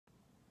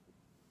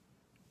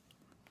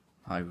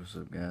Hi, what's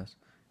up, guys?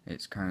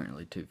 It's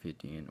currently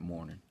 2:50 in the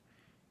morning,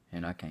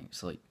 and I can't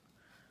sleep.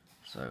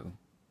 So,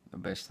 the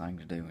best thing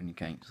to do when you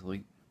can't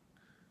sleep,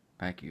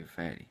 pack you a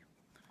fatty.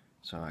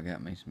 So I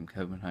got me some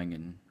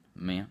Copenhagen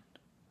mint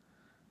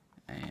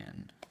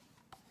and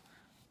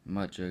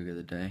Mud Jug of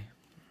the day.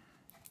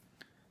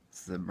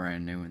 It's the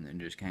brand new one that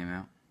just came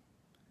out.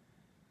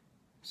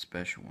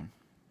 Special one.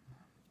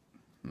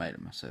 Made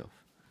it myself.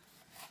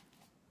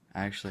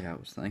 Actually, I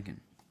was thinking,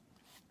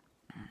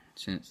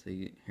 since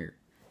here,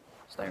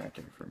 stay right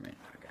there for a minute.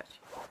 I got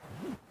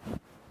you.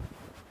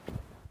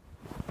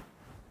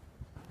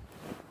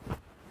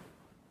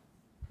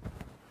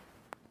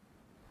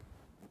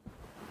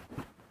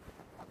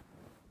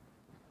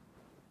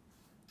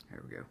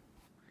 There we go.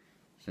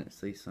 Since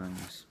these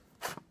things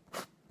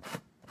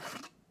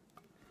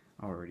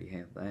already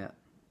have that,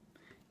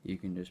 you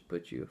can just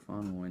put you a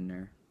funnel in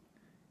there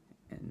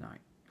at night.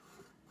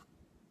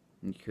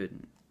 You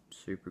couldn't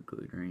super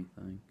glue it or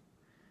anything.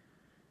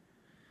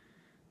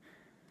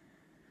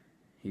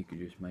 You could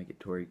just make it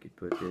to where you could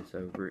put this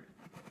over it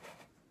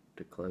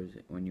to close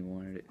it when you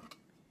wanted it.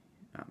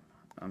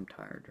 I'm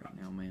tired right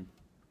now, man.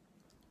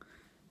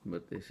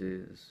 But this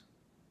is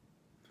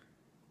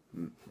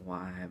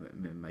why I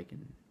haven't been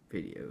making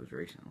videos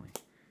recently.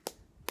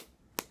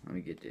 Let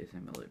me get this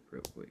in my lip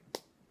real quick.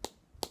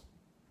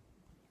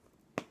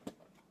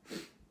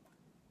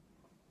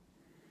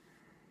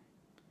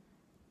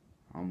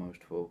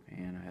 Almost full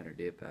can. I had a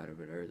dip out of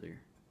it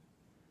earlier.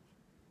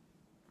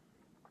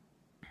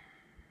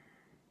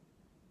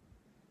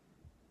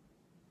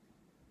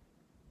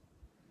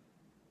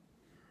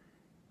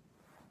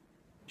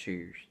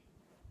 Cheers.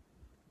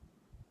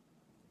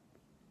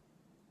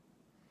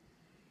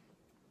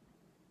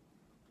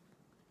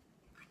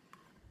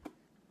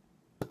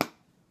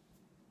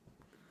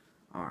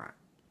 Alright.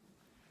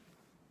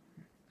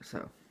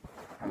 So,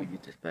 let me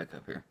get this back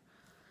up here.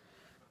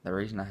 The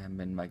reason I haven't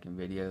been making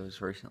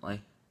videos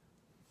recently,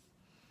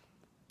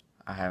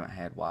 I haven't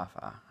had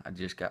Wi-Fi. I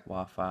just got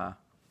Wi-Fi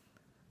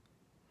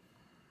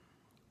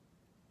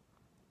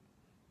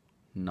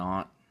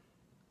not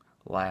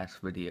last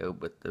video,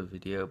 but the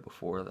video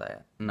before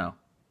that. No.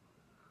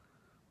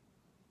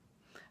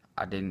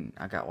 I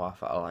got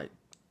Wi-Fi like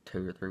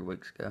 2 or 3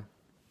 weeks ago.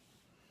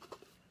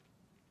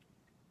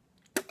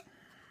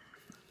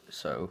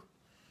 So,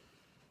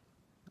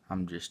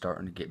 I'm just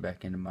starting to get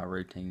back into my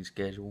routine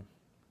schedule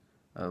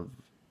of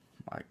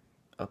like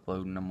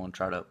uploading. I'm going to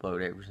try to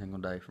upload every single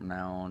day from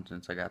now on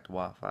since I got the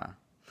Wi-Fi.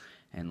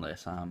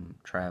 Unless I'm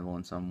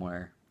traveling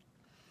somewhere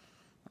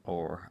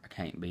or I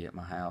can't be at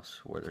my house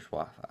where there's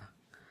Wi-Fi.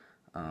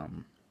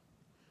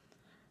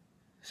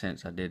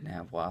 Since I didn't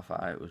have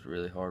Wi-Fi, it was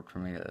really hard for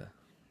me to,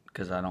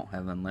 because I don't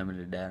have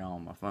unlimited data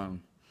on my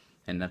phone,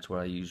 and that's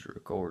what I use to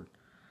record.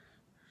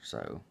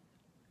 So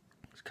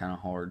it's kind of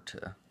hard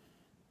to,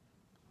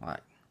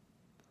 like,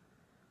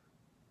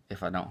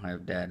 if I don't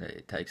have data,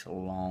 it takes a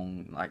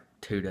long, like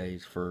 2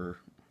 days for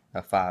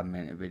a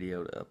 5-minute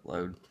video to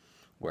upload,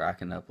 where I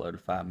can upload a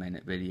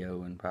 5-minute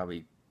video in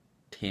probably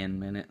 10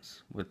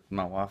 minutes with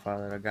my Wi-Fi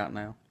that I got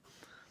now.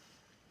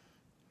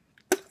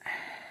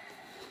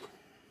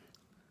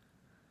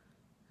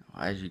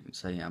 As you can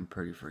see, I'm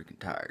pretty freaking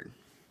tired.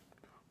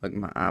 Look at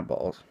my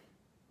eyeballs.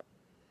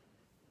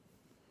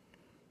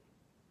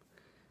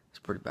 It's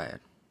pretty bad.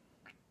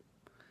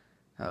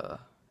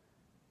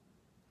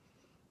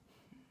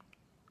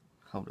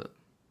 Hold up.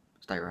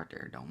 Stay right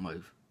there. Don't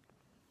move.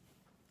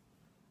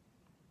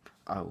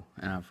 Oh,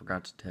 and I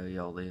forgot to tell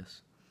y'all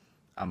this.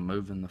 I'm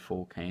moving the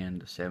full can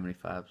to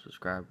 75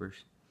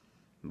 subscribers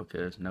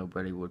because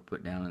nobody would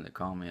put down in the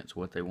comments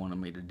what they wanted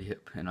me to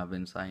dip, and I've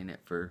been saying it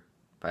for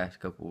the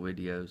past couple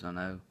videos, I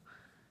know.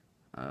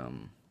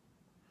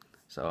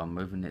 So I'm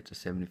moving it to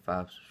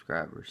 75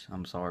 subscribers.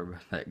 I'm sorry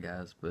about that,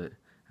 guys, but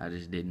I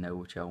just didn't know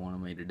what y'all wanted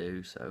me to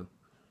do, so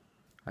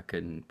I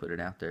couldn't put it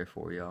out there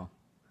for y'all.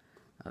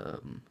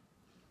 And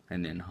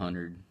then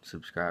 100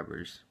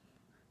 subscribers,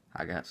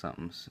 I got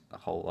something a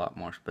whole lot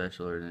more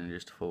specialer than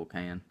just a full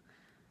can,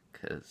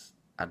 because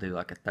I do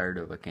like a third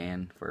of a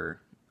can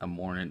for a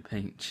morning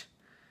pinch,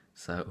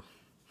 so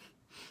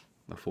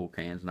the full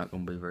can's not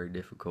going to be very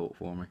difficult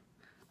for me.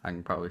 I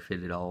can probably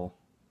fit it all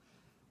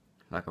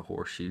like a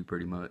horseshoe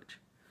pretty much.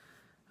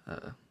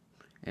 And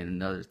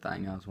another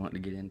thing I was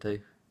wanting to get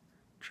into,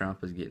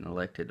 Trump is getting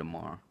elected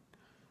tomorrow,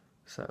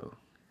 so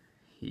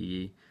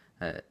he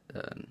at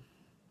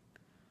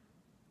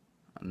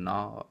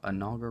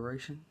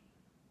inauguration,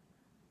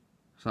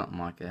 something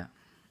like that.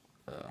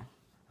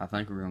 I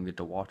think we're gonna get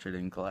to watch it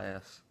in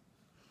class.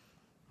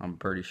 I'm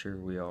pretty sure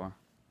we are.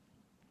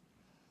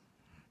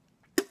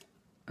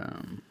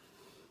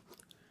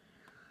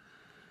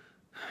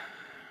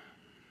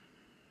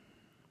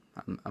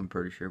 I'm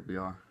pretty sure we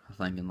are. I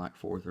think in like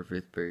 4th or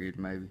 5th period,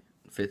 maybe.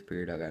 5th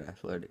period I got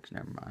athletics,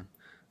 never mind.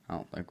 I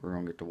don't think we're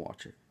gonna get to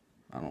watch it.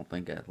 I don't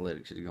think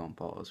athletics is gonna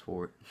pause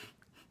for it.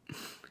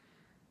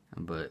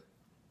 But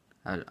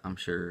I'm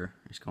sure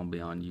it's gonna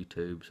be on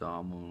YouTube, so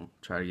I'm gonna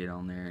try to get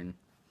on there and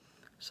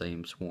see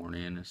him sworn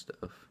in and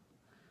stuff.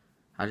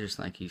 I just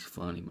think he's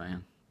funny,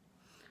 man.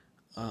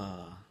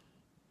 China.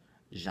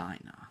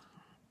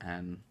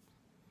 And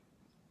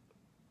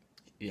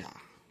yeah,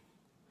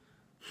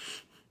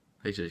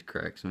 he just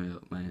cracks me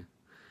up, man.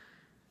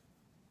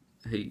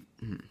 He,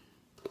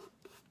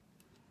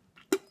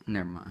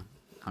 never mind.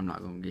 I'm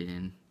not gonna get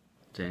into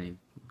any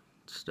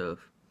stuff,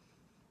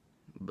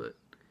 but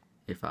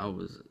if I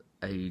was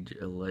age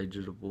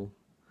eligible,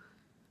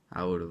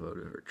 I would have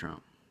voted for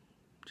Trump.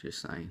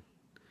 Just saying.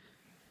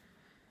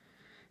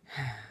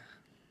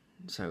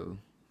 So,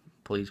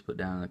 please put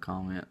down in the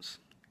comments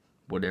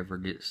whatever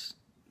gets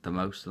the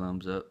most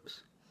thumbs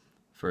ups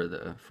for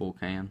the full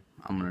can.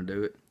 I'm gonna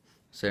do it.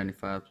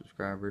 75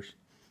 subscribers,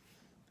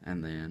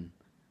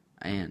 and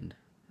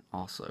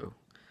also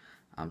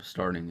I'm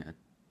starting a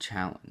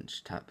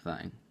challenge type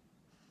thing.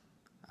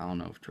 I don't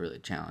know if it's really a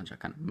challenge. I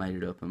kind of made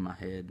it up in my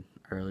head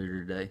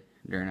earlier today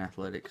during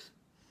athletics.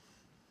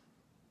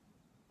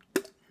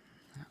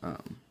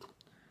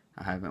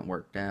 I haven't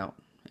worked out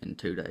in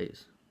 2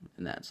 days,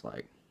 and that's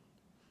like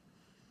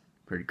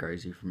pretty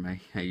crazy for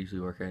me. I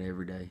usually work out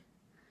every day.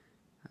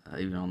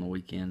 Even on the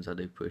weekends, I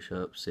do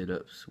push-ups,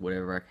 sit-ups,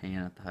 whatever I can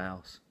at the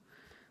house.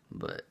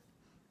 But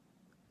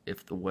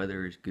if the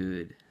weather is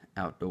good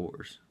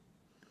outdoors,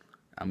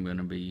 I'm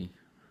gonna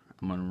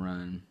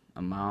run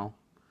a mile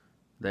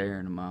there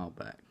and a mile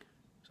back.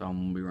 So I'm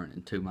gonna be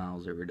running 2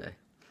 miles every day.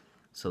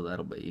 So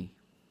that'll be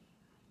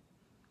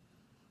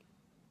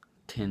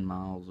 10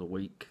 miles a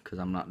week, because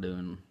I'm not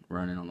doing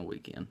running on the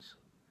weekends.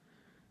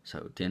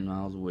 So 10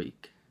 miles a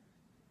week,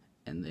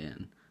 and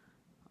then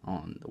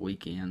on the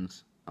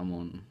weekends I'm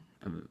gonna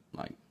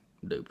like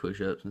do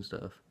push-ups and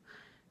stuff,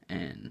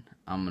 and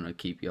I'm gonna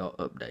keep y'all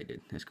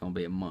updated. It's gonna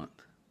be a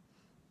month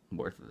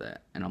worth of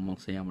that, and I'm gonna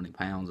see how many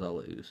pounds I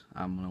lose.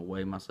 I'm gonna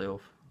weigh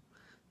myself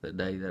the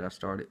day that I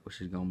start it,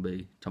 which is gonna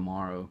be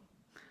tomorrow.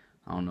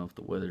 I don't know if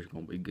the weather's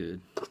gonna be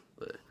good,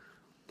 but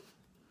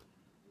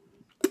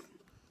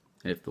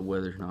if the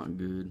weather's not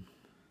good,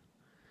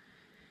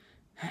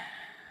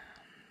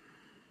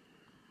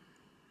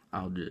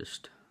 I'll do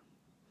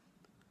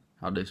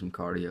some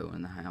cardio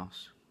in the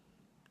house.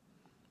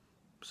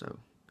 So,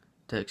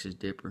 Texas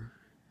Dipper,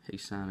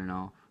 he's signing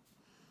off.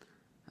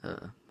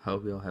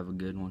 Hope y'all have a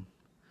good one.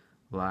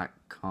 Like,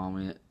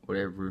 comment,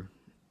 whatever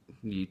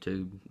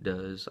YouTube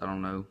does. I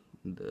don't know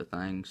the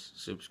things.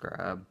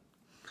 Subscribe.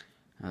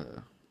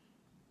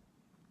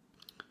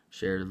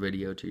 Share the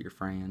video to your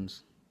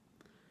friends.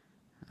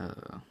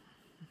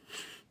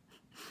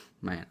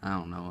 Man, I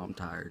don't know. I'm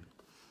tired.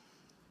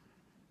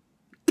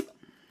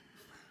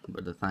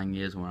 But the thing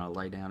is, when I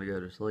lay down to go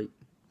to sleep,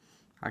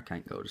 I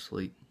can't go to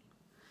sleep.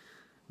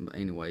 But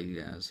anyway,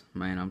 you guys,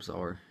 man, I'm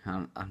sorry.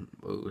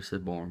 It's a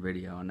boring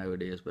video, I know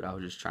it is, but I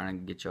was just trying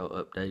to get y'all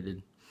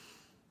updated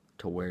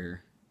to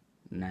where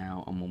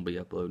now I'm going to be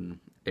uploading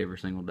every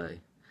single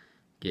day.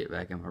 Get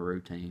back in my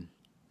routine.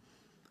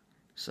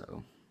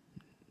 So,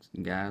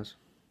 guys,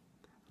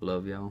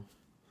 love y'all.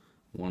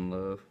 One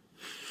love.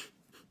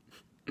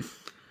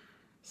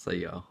 See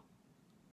y'all.